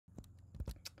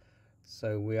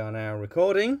So we are now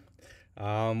recording.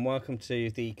 Welcome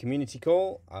to the community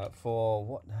call for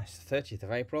what? It's the 30th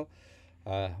of April.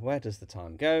 Where does the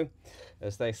time go,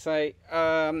 as they say?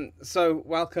 So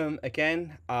welcome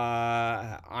again.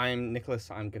 I'm Nicholas.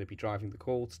 I'm going to be driving the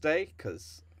call today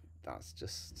because that's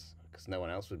just because no one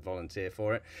else would volunteer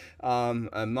for it.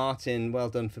 And Martin, well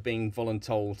done for being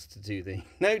voluntold to do the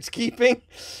notes keeping.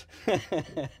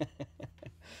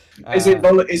 Is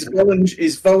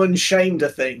volun shamed a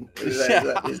thing?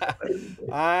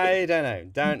 I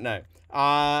don't know.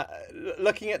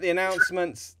 Looking at the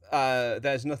announcements,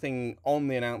 there's nothing on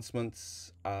the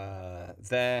announcements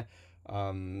there,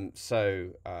 so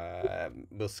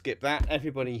we'll skip that.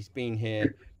 Everybody's been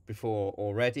here before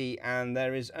already, and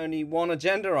there is only one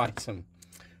agenda item.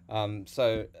 And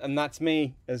that's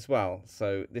me as well.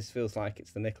 So this feels like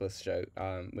it's the Nicholas show,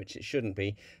 which it shouldn't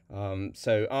be.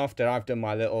 So after I've done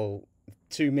my little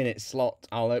 2-minute slot,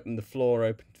 I'll open the floor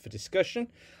open for discussion,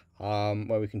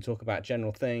 where we can talk about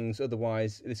general things.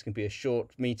 Otherwise, this can be a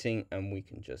short meeting and we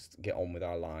can just get on with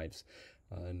our lives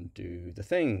and do the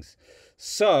things.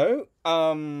 So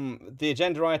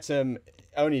the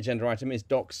only agenda item is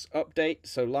docs update.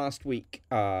 So last week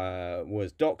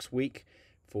was docs week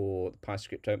for the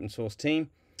PyScript open source team.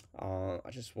 I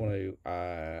just want to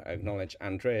acknowledge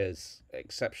Andrea's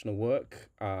exceptional work.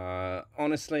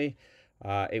 Honestly,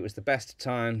 it was the best of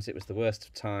times, it was the worst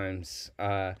of times,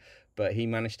 but he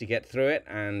managed to get through it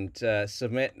and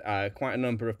submit quite a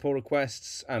number of pull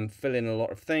requests and fill in a lot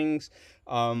of things.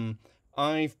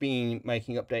 I've been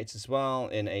making updates as well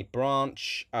in a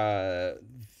branch that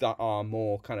are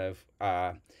more kind of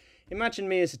imagine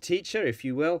me as a teacher, if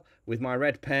you will, with my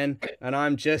red pen, and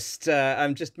I'm just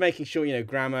making sure, you know,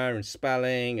 grammar and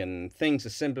spelling and things are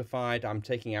simplified. I'm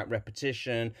taking out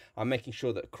repetition. I'm making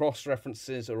sure that cross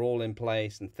references are all in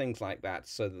place and things like that,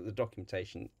 so that the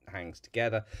documentation hangs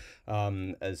together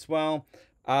as well.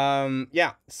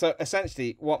 Yeah, so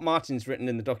essentially what Martin's written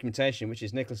in the documentation, which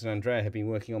is Nicholas and Andrea have been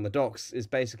working on the docs, is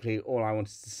basically all I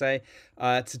wanted to say.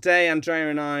 Today, Andrea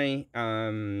and I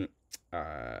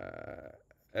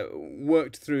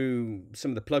worked through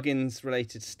some of the plugins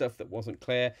related stuff that wasn't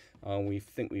clear. We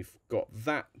think we've got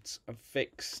that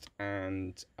fixed,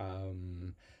 and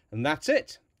that's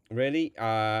it really.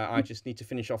 I just need to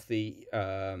finish off the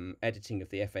editing of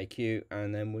the FAQ,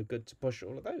 and then we're good to push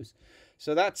all of those.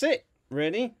 So that's it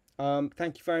really.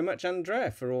 Thank you very much,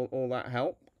 Andrea, for all that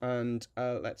help, and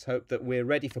let's hope that we're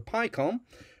ready for PyCon,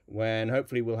 when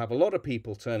hopefully we'll have a lot of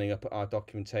people turning up at our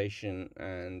documentation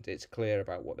and it's clear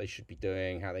about what they should be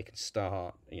doing, how they can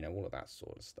start, you know, all of that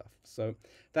sort of stuff. So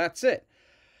that's it.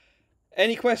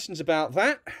 Any questions about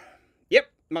that? Yep,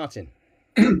 Martin.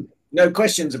 No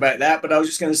questions about that, but I was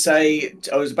just going to say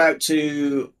I was about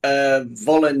to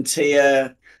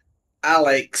volunteer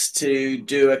Alex to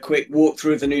do a quick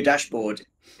walkthrough of the new dashboard,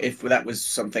 if that was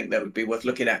something that would be worth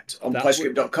looking at on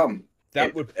PyScript.com.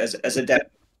 That would as a dev.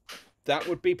 That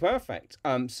would be perfect.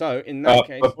 So in that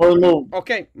case, before we move,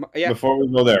 okay, yeah. Before we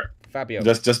go there, Fabio,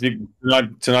 just to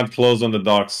not close on the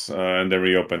docs and then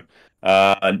reopen.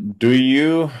 What do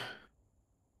you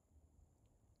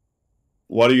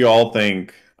all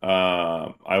think?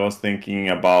 I was thinking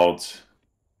about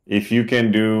if you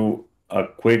can do a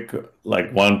quick,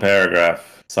 like,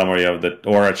 1-paragraph summary of the,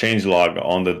 or a change log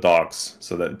on the docs,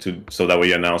 so that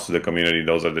we announce to the community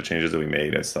those are the changes that we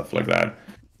made and stuff like that.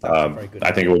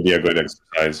 I think it would be a good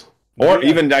exercise. Or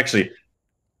even actually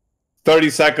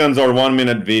 30 seconds or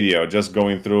 1-minute video just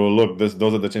going through, look, those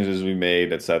are the changes we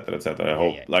made, etc., etc. I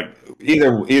hope like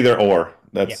either or.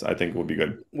 That's I think would be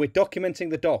good. We're documenting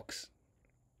the docs.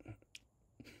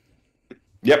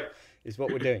 Yep. Is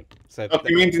what we're doing. So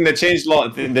documenting the change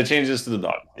log, the changes to the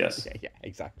doc. Yes. Yeah,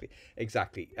 exactly.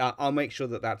 I'll make sure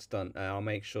that that's done. I'll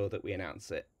make sure that we announce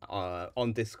it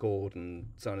on Discord and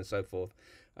so on and so forth.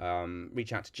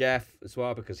 Reach out to Jeff as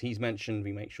well, because he's mentioned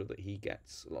we make sure that he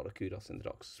gets a lot of kudos in the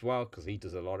docs as well, because he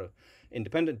does a lot of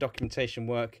independent documentation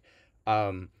work.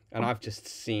 And I've just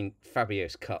seen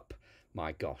Fabio's cup.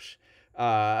 My gosh.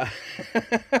 Either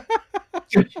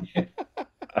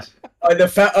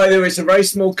it's a very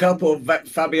small cup or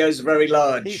Fabio's very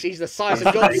large. He's the size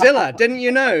of Godzilla, didn't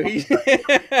you know? You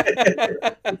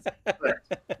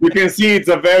can see it's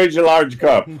a very large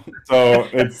cup, so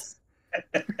it's.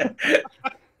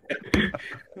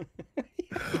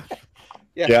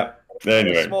 Yeah.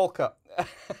 Anyway, small cup.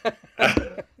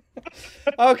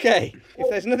 Okay, if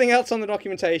there's nothing else on the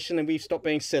documentation and we've stopped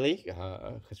being silly,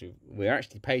 because we're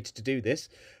actually paid to do this,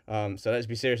 so let's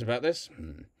be serious about this.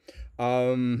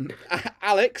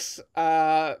 Alex,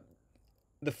 the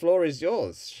floor is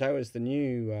yours. Show us the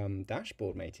new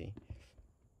dashboard, matey.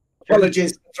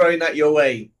 Apologies for throwing that your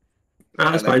way.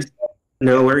 That's Alex. fine.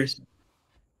 No worries.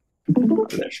 You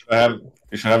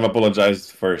should have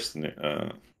apologized first,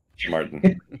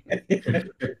 Martin.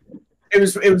 It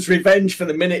was revenge for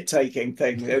the minute taking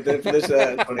thing. There's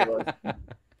a funny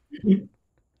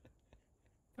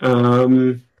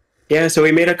one. Yeah, so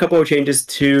we made a couple of changes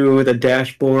to the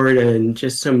dashboard and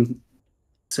just some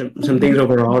things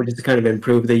overall just to kind of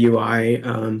improve the UI.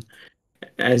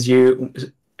 As you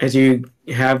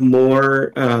have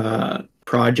more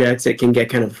projects, it can get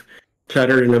kind of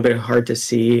cluttered and a bit hard to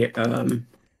see.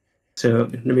 So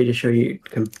let me just show you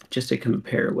just to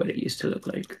compare what it used to look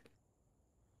like.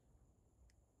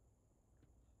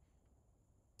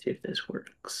 See if this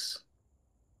works.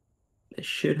 This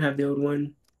should have the old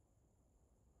one.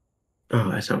 Oh,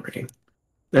 that's not working.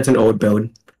 That's an old build.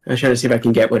 I was trying to see if I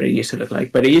can get what it used to look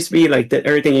like. But it used to be like that.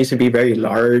 Everything used to be very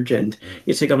large and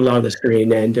used to take up a lot of the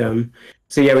screen. And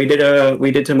so yeah, we did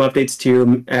some updates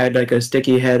to add like a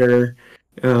sticky header.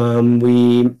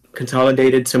 We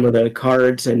consolidated some of the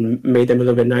cards and made them a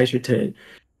little bit nicer to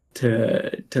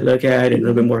look at and a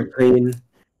little bit more clean.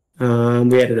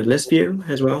 We added a list view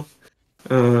as well.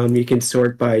 You can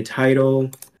sort by title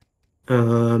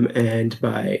and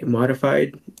by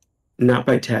modified, not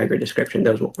by tag or description.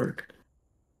 Those won't work.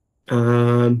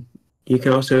 You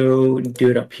can also do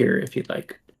it up here if you'd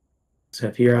like. So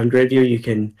if you're on grid view, you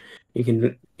can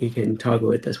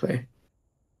toggle it this way.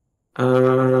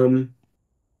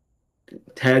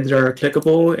 Tags are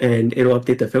clickable and it'll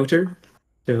update the filter.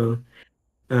 So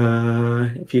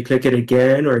if you click it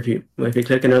again, or if you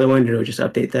click another one, it'll just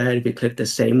update that. If you click the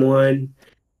same one,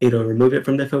 it'll remove it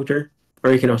from the filter.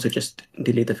 Or you can also just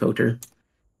delete the filter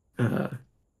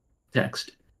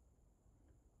text.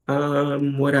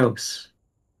 What else?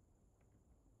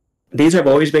 These have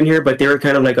always been here, but they were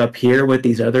kind of like up here with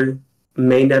these other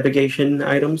main navigation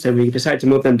items, and we decided to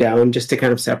move them down just to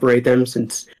kind of separate them,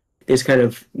 since these kind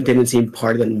of didn't seem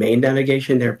part of the main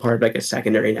navigation. They're part of like a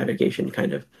secondary navigation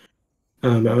kind of.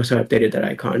 I also updated that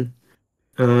icon.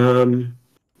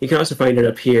 You can also find it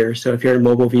up here. So if you're in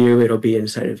mobile view, it'll be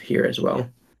inside of here as well.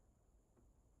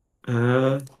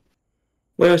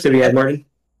 What else did we add, Martin?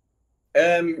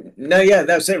 No, yeah,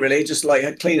 that's it really. Just like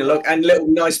a cleaner look and little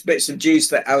nice bits of juice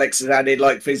that Alex has added.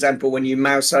 Like for example, when you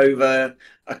mouse over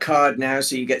a card now,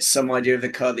 so you get some idea of the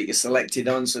card that you're selected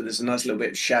on. So there's a nice little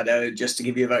bit of shadow just to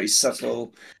give you a very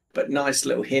subtle but nice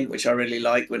little hint, which I really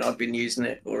like when I've been using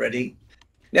it already.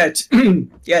 Yeah,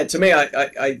 yeah. To me,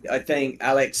 I think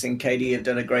Alex and Katie have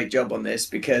done a great job on this,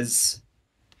 because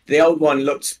the old one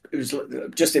looked, it was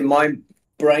just in my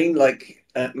brain, like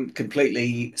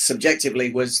completely subjectively,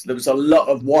 there was a lot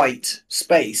of white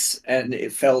space and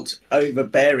it felt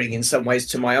overbearing in some ways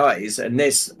to my eyes. And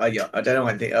this, I don't know,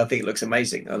 I think it looks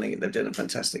amazing. I think they've done a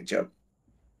fantastic job.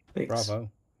 Thanks. Bravo.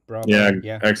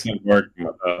 Yeah, excellent work,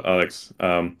 Alex.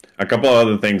 A couple of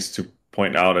other things to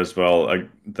point out as well.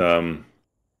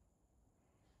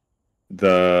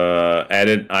 The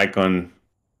edit icon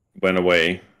went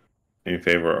away in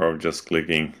favor of just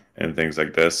clicking and things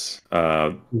like this.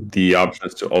 The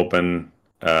options to open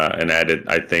and edit,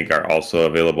 I think, are also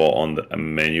available on the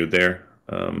menu there.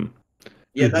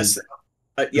 Yeah, that's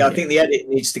I think the edit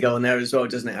needs to go on there as well,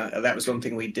 doesn't it? That was one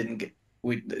thing we didn't get.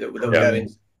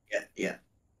 Yeah.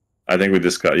 I think we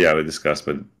discussed,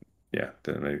 but yeah,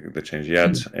 didn't make the change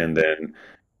yet. And then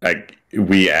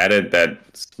we added that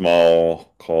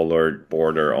small colored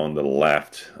border on the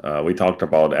left. We talked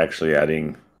about actually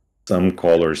adding some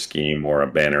color scheme or a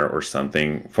banner or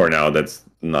something. For now, that's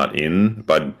not in,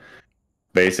 but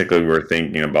basically we're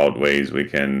thinking about ways we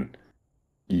can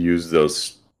use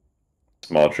those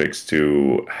small tricks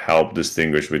to help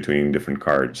distinguish between different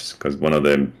cards, because one of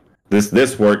them,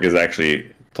 this work is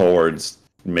actually towards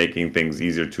making things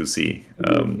easier to see.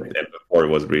 And before it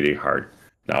was really hard.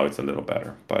 Now it's a little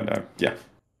better, but yeah.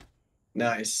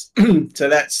 Nice. So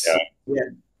that's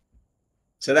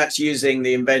So that's using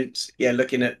the event. Yeah,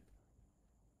 looking at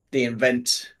the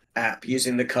event app,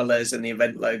 using the colors and the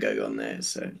event logo on there.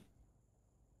 So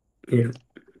yeah,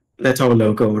 that's our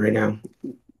logo right now.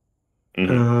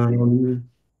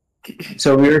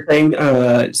 So we were saying,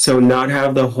 so not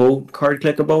have the whole card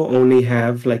clickable, only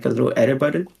have like a little edit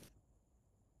button.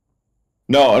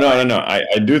 No.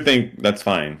 I do think that's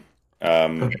fine.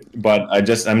 Okay. But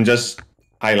I'm just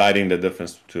highlighting the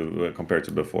difference to compared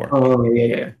to before. Oh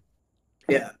yeah.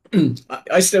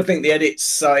 I still think the edit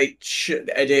site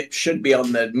should be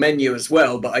on the menu as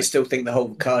well, but I still think the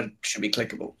whole card should be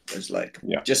clickable. It's like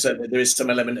just so that there is some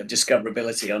element of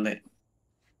discoverability on it.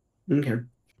 Okay.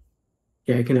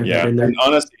 Yeah, I can have that in there. And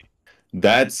honestly,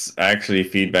 that's actually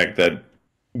feedback that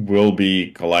we'll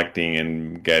be collecting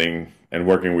and getting and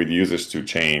working with users to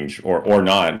change or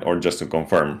not, or just to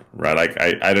confirm, right? Like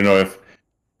I don't know if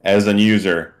as an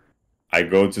user I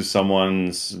go to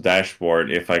someone's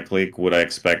dashboard, if I click, would I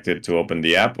expect it to open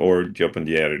the app or to open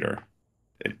the editor?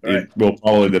 It will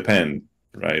probably depend,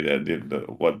 right?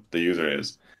 What the user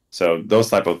is. So those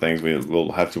type of things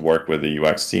we'll have to work with the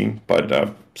UX team.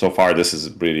 But so far, this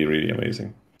is really, really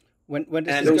amazing. When does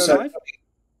And this also, go live?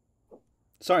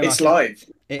 Sorry, it's Martin. live.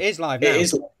 It is live now. It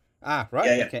is. Ah, right.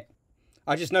 Yeah, yeah. Okay.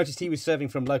 I just noticed he was serving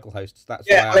from local hosts. That's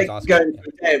Yeah, why I was like asking. going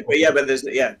through dev, but there's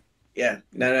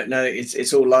no.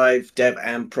 It's all live, dev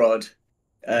and prod.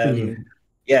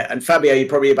 Yeah, and Fabio, you're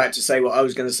probably about to say what I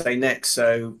was going to say next.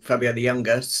 So Fabio the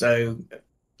younger. So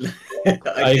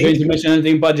are you going to mention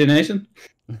anything about Generation?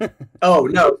 Oh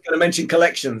no, I was going to mention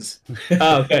collections.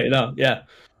 Oh, okay, no, yeah.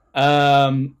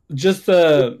 Just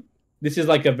this is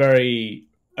like a very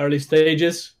early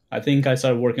stages. I think I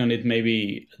started working on it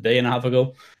maybe a day and a half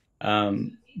ago.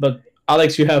 But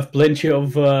Alex, you have plenty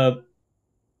of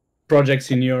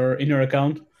projects in your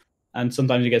account, and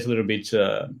sometimes it gets a little bit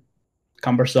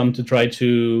cumbersome to try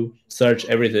to search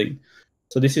everything.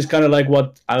 So this is kind of like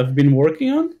what I've been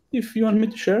working on. If you want me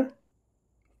to share,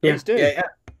 Please do. Yeah.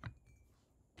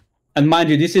 and mind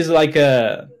you, this is like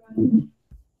a,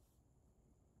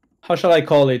 how shall I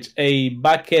call it, a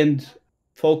back-end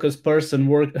focused person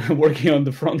working on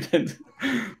the front end.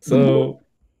 So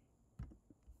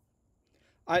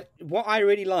what I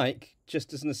really like,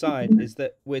 just as an aside, is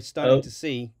that we're starting to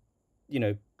see,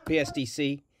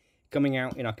 PSDC coming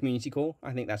out in our community call.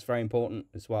 I think that's very important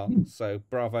as well. So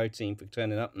bravo team for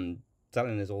turning up and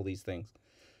telling us all these things.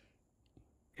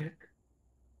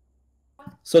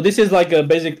 So this is like a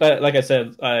basic, like I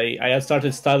said, I had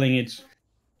started styling it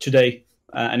today,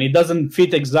 and it doesn't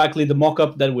fit exactly the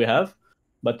mock-up that we have,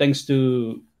 but thanks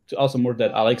to awesome work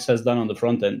that Alex has done on the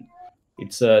front end,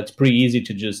 it's pretty easy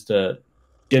to just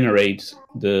generate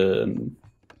the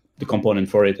component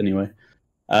for it anyway.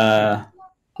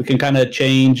 We can kind of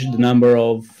change the number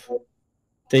of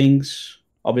things.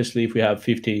 Obviously, if we have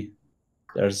 50,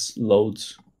 there's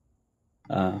loads.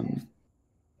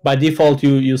 By default,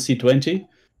 you see 20,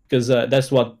 because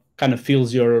that's what kind of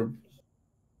fills your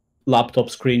laptop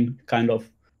screen, kind of.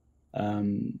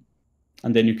 And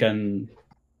then you can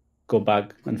go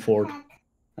back and forth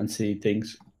and see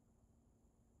things.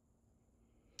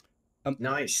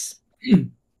 Nice.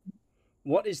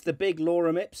 What is the big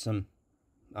lorem ipsum?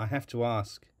 I have to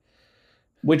ask.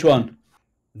 Which one?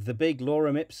 The big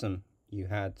lorem ipsum you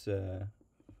had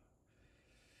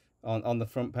on the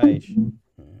front page.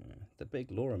 The big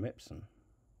lorem ipsum.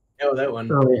 Oh, that one.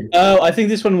 Oh, I think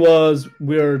this one was,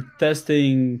 we're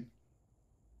testing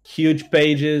huge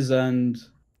pages and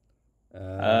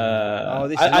I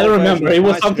don't remember. It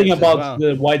was something about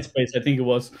the white space. I think it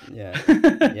was. Yeah.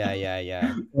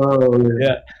 Yeah. Oh,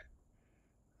 Yeah.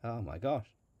 Oh my gosh.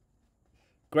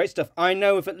 Great stuff. I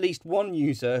know of at least one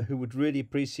user who would really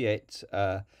appreciate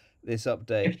this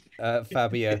update,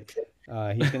 Fabio.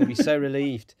 He's going to be so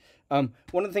relieved. One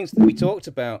of the things that we talked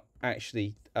about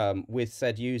actually with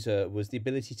said user was the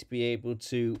ability to be able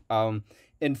to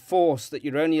enforce that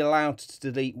you're only allowed to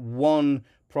delete one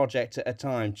project at a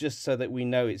time, just so that we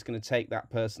know it's going to take that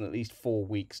person at least 4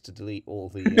 weeks to delete all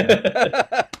the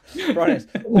projects.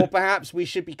 Or perhaps we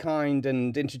should be kind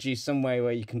and introduce some way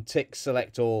where you can tick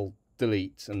select all,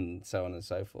 delete, and so on and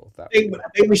so forth. I think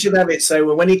we should have it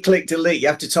so when you click delete, you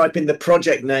have to type in the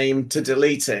project name to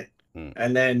delete it.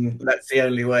 And then that's the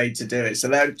only way to do it. So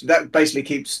that basically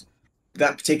keeps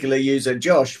that particular user,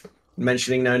 Josh,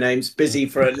 mentioning no names, busy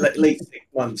for at least 6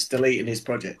 months deleting his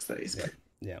projects. That is good.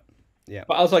 Yeah.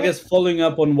 But also, I guess, following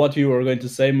up on what you were going to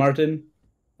say, Martin,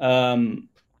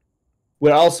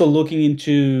 we're also looking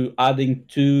into adding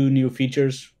 2 new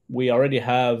features. We already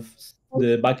have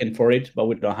the backend for it, but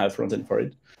we don't have frontend for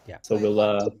it. Yeah. So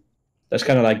we'll that's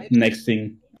kind of like next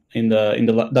thing in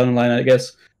the down the line, I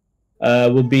guess.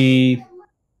 Will be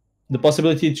the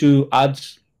possibility to add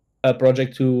a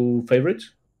project to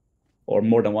favorites, or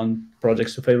more than one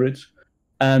project to favorites.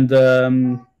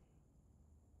 And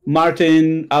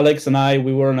Martin, Alex, and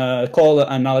we were on a call,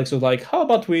 and Alex was like, how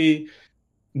about we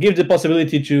give the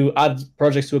possibility to add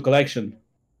projects to a collection?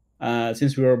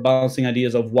 Since we were bouncing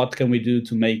ideas of what can we do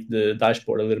to make the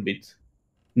dashboard a little bit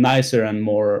nicer and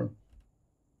more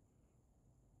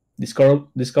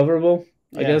discoverable,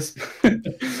 I guess.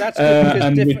 That's good,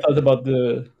 and we thought about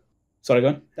the... Sorry, go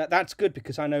on. That's good,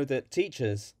 because I know that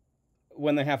teachers,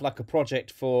 when they have like a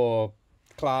project for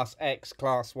class X,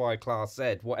 class Y, class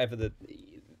Z, whatever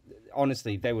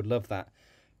honestly, they would love that,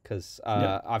 because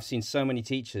I've seen so many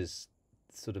teachers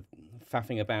sort of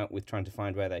faffing about with trying to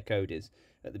find where their code is,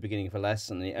 at the beginning of a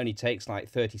lesson, and it only takes like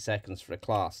 30 seconds for a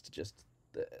class to just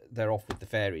they're off with the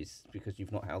fairies because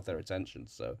you've not held their attention.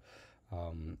 So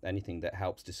anything that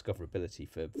helps discoverability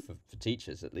for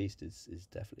teachers at least is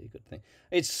definitely a good thing.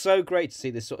 It's so great to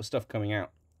see this sort of stuff coming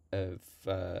out of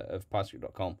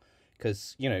PyScript.com,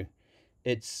 because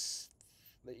it's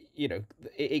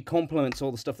it complements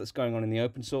all the stuff that's going on in the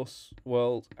open source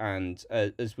world, and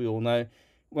as we all know,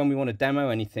 when we want to demo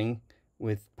anything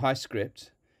with PyScript,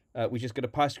 we just go to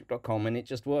PyScript.com and it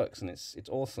just works, and it's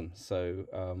awesome. So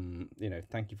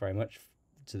thank you very much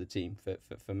to the team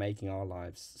for making our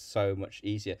lives so much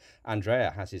easier.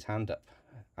 Andrea has his hand up.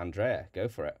 Andrea, go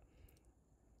for it.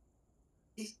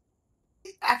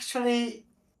 Actually,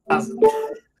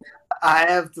 I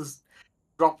have to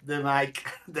drop the mic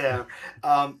there.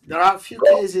 There are a few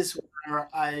cases where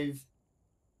I've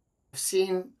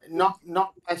seen not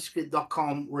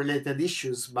PyScript.com related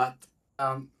issues, but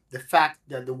the fact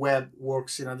that the web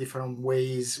works in a different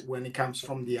ways when it comes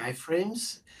from the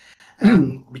iframes.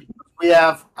 Because we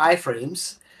have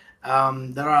iframes,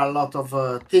 there are a lot of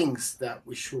things that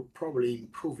we should probably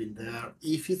improve in there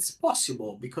if it's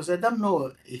possible, because I don't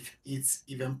know if it's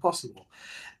even possible.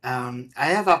 I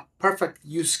have a perfect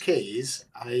use case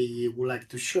I would like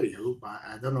to show you, but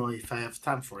I don't know if I have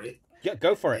time for it. Yeah,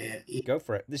 go for it. Go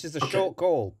for it. This is a short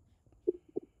call.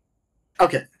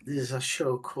 Okay, this is a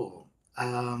short call.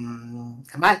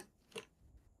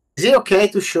 Is it okay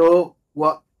to show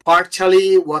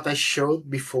partially what I showed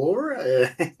before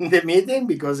in the meeting,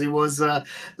 because it was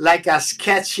like a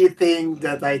sketchy thing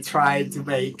that I tried to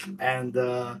make, and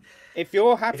if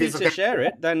you're happy to share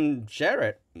it, then share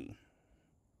it.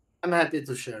 I'm happy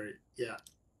to share it. Yeah.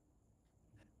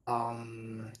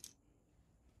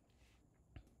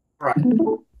 Right.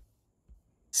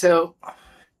 So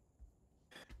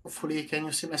hopefully, can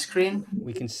you see my screen?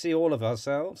 We can see all of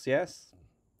ourselves. Yes.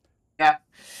 Yeah.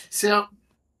 So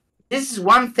this is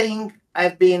one thing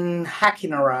I've been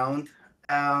hacking around.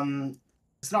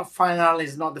 It's not final,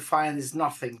 it's not defined, it's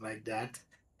nothing like that.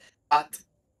 But at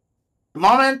the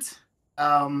moment,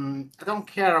 I don't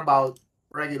care about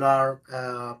regular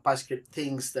PyScript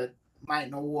things that might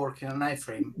not work in an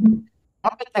iframe. The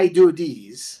moment I do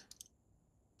these,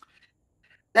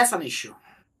 that's an issue.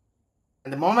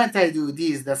 And the moment I do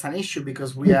this, that's an issue,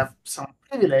 because we have some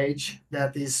privilege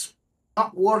that is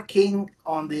not working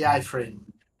on the iframe.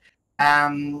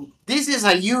 This is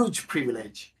a huge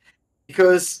privilege,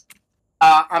 because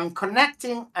I'm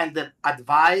connecting and the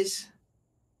advice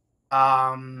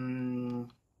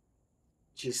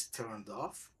which is turned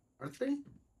off currently.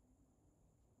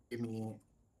 Give me a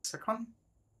second.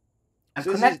 I'm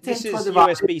connecting to a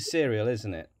device. USB serial,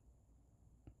 isn't it?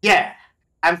 Yeah,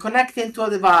 I'm connecting to a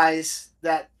device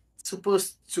that's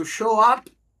supposed to show up,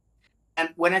 and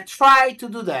when I try to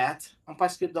do that on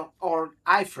PyScript or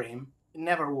iframe, it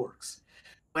never works.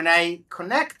 When I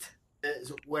connect,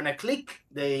 when I click,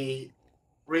 they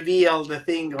reveal the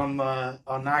thing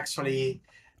on actually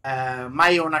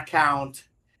my own account.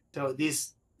 So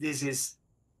this is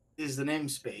the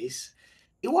namespace.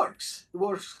 It works. It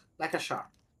works like a charm.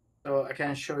 So I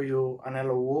can show you an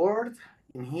hello world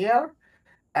in here.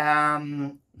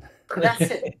 That's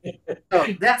it. So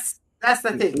that's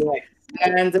the thing.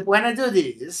 And when I do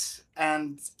this,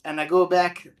 and I go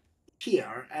back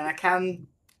here, and I can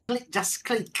just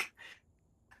click,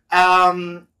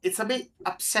 it's a bit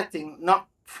upsetting, not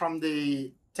from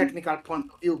the technical point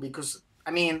of view, because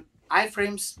I mean,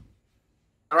 iframes,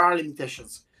 there are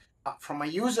limitations. But from a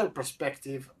user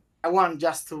perspective, I want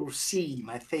just to see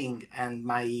my thing and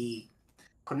my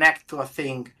connect to a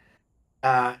thing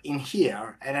in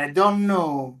here, and I don't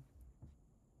know,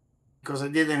 because I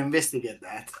didn't investigate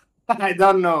that. I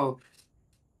don't know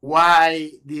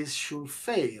why this should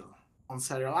fail on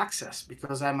serial access,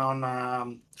 because I'm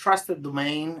on trusted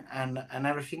domain and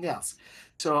everything else.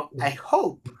 So I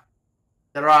hope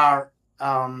there are,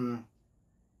 I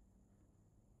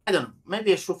don't know,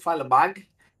 maybe I should file a bug.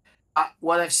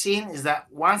 What I've seen is that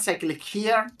once I click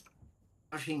here,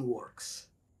 everything works.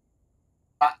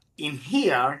 But in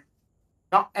here,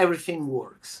 not everything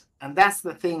works. And that's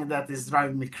the thing that is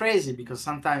driving me crazy, because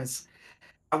sometimes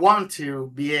I want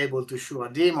to be able to show a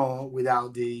demo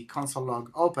without the console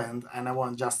log opened, and I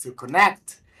want just to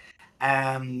connect,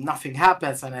 and nothing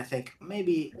happens, and I think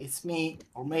maybe it's me,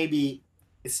 or maybe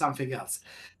it's something else.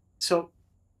 So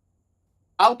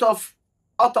out of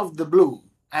the blue,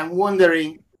 I'm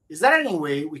wondering, is there any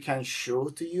way we can show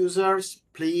to users,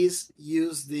 please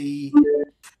use the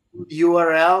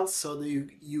URL so that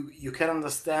you can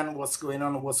understand what's going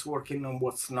on, what's working and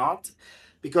what's not?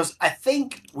 Because I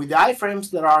think with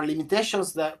iframes there are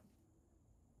limitations that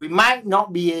we might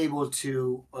not be able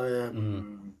to, but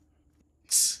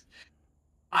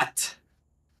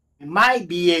we might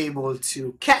be able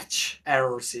to catch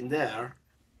errors in there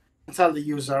and tell the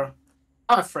user,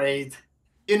 I'm afraid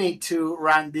you need to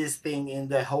run this thing in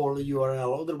the whole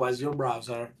URL, otherwise your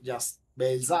browser just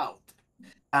bails out.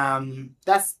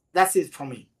 That's it for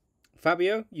me.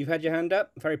 Fabio, you've had your hand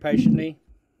up very patiently.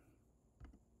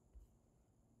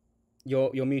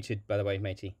 You're muted, by the way,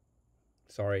 matey.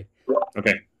 Sorry.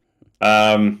 Okay.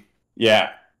 Yeah.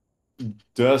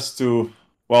 Just to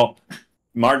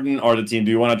Martin or the team,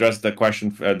 do you want to address the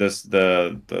question?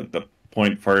 The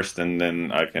point first, and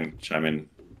then I can chime in.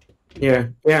 Yeah.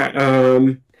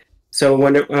 So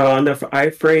when on the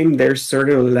iframe, there's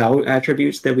certain allow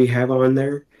attributes that we have on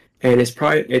there, and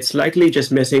it's likely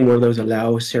just missing one of those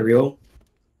allow serial.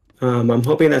 I'm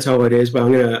hoping that's all it is, but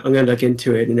I'm gonna look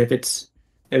into it, and if it's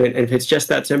just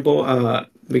that simple,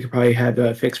 we could probably have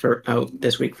a fix out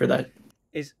this week for that.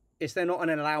 Is there not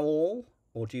an allow all,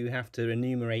 or do you have to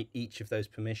enumerate each of those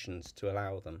permissions to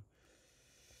allow them?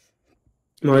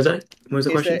 What was that? What was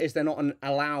the question? Is there not an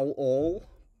allow all,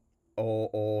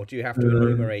 or do you have to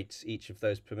enumerate each of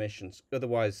those permissions?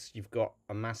 Otherwise, you've got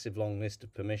a massive long list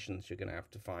of permissions you're going to have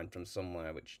to find from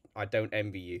somewhere, which I don't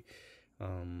envy you.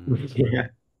 Yeah,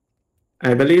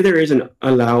 I believe there is an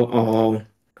allow all.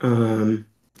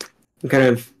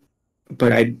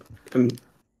 But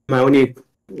my only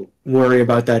worry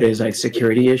about that is like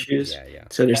security issues. Yeah.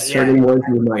 So there's certain ones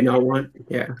you might not want.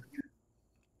 Yeah.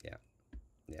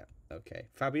 Okay,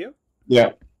 Fabio.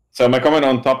 Yeah. So my comment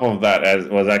on top of that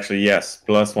was actually yes,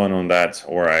 +1 on that,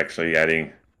 or actually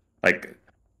adding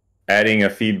a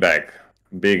feedback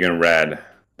big and red.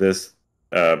 This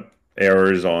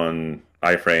errors on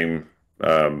iframe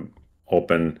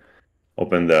open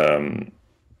the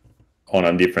on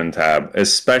a different tab,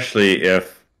 especially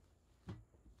if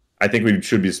I think we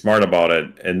should be smart about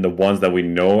it. And the ones that we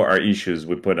know are issues,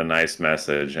 we put a nice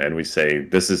message and we say,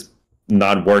 this is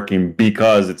not working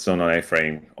because it's on an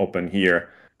iframe, open here.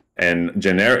 And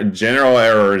general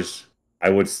errors, I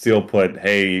would still put,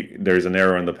 hey, there's an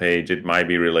error on the page. It might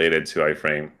be related to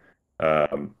iframe.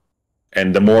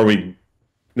 And the more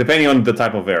depending on the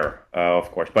type of error,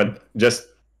 of course, but just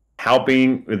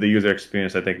helping with the user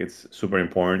experience, I think it's super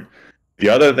important. The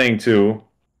other thing too,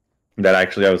 that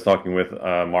actually I was talking with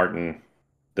Martin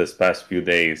this past few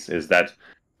days, is that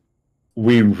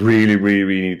we really, really,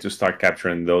 really need to start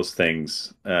capturing those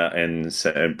things and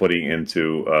putting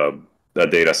into the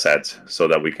data set so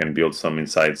that we can build some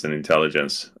insights and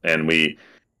intelligence. And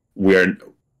we're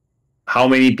how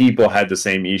many people had the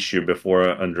same issue before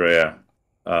Andrea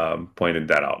pointed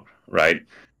that out, right?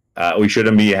 We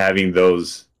shouldn't be having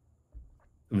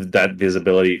that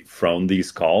visibility from these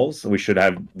calls. We should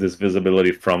have this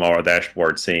visibility from our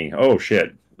dashboard saying, oh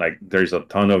shit, like there's a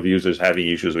ton of users having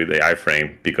issues with the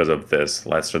iframe because of this.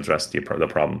 Let's address the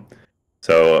problem.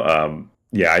 So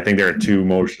yeah, I think there are two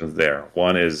motions there.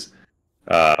 One is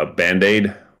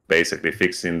Band-Aid, basically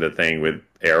fixing the thing with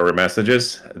error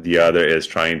messages. The other is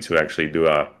trying to actually do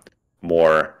a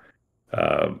more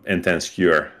intense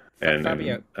cure.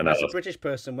 Fabio, as a British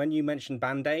person, when you mention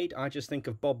Band-Aid, I just think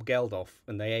of Bob Geldof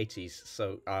in the 80s.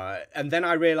 So, and then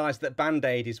I realised that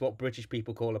Band-Aid is what British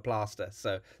people call a plaster,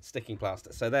 so sticking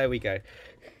plaster. So there we go.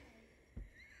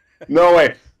 No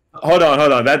way. Hold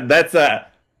on. That's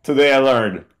today I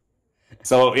learned.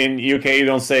 So in UK you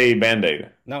don't say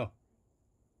Band-Aid. No.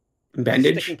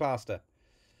 Bandage? Sticking plaster.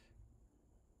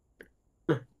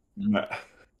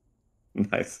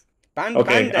 Nice.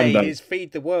 Band-Aid is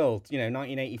Feed the World,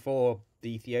 1984,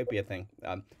 the Ethiopia thing.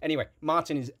 Anyway,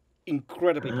 Martin is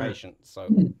incredibly patient. So,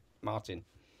 Martin.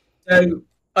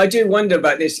 I do wonder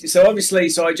about this. So obviously,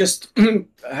 I just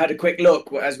had a quick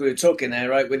look as we were talking there,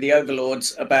 right, with the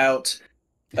overlords about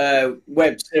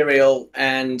web serial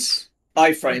and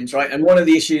iframes, right? And one of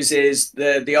the issues is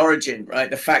the origin, right?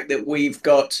 The fact that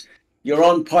you're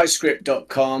on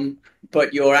PyScript.com,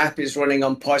 but your app is running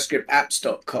on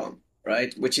PyScriptApps.com.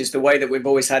 Right, which is the way that we've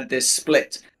always had this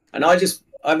split, and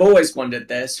I've always wondered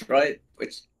this, right?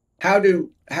 How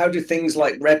do things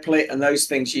like Replit and those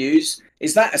things use?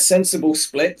 Is that a sensible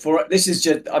split for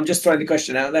it? I'm just throwing the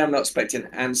question out there. I'm not expecting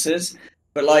answers,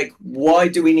 but like, why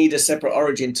do we need a separate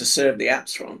origin to serve the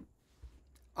apps from?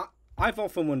 I've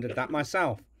often wondered that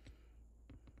myself.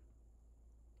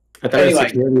 I thought anyway,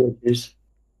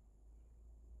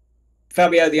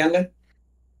 Fabio the Younger.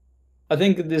 I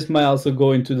think this might also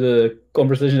go into the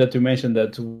conversation that you mentioned,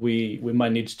 that we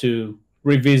might need to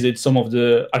revisit some of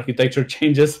the architecture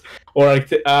changes or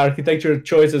architecture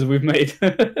choices we've made.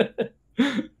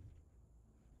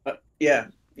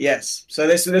 Yes. So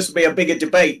this will be a bigger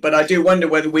debate, but I do wonder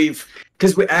whether we've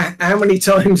because how many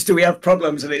times do we have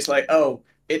problems and it's like, oh,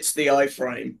 it's the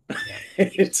iframe.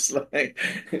 it's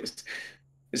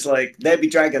like there be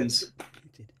dragons.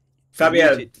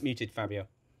 Fabio. Muted Fabio.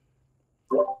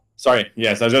 Sorry.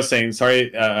 Yes, I was just saying.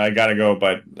 Sorry, I gotta go.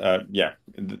 But yeah,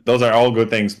 those are all good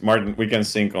things. Martin, we can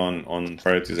sync on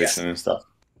prioritization and stuff.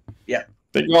 Yeah.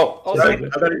 Thank you all. Awesome.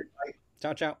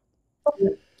 Ciao, ciao.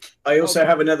 I also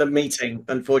have another meeting,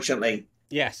 unfortunately.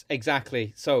 Yes,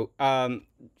 exactly. So,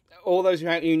 all those who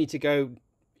need to go,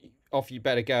 off you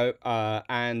better go.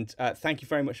 And thank you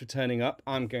very much for turning up.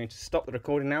 I'm going to stop the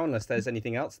recording now, unless there's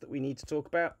anything else that we need to talk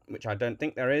about, which I don't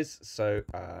think there is. So,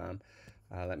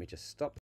 let me just stop.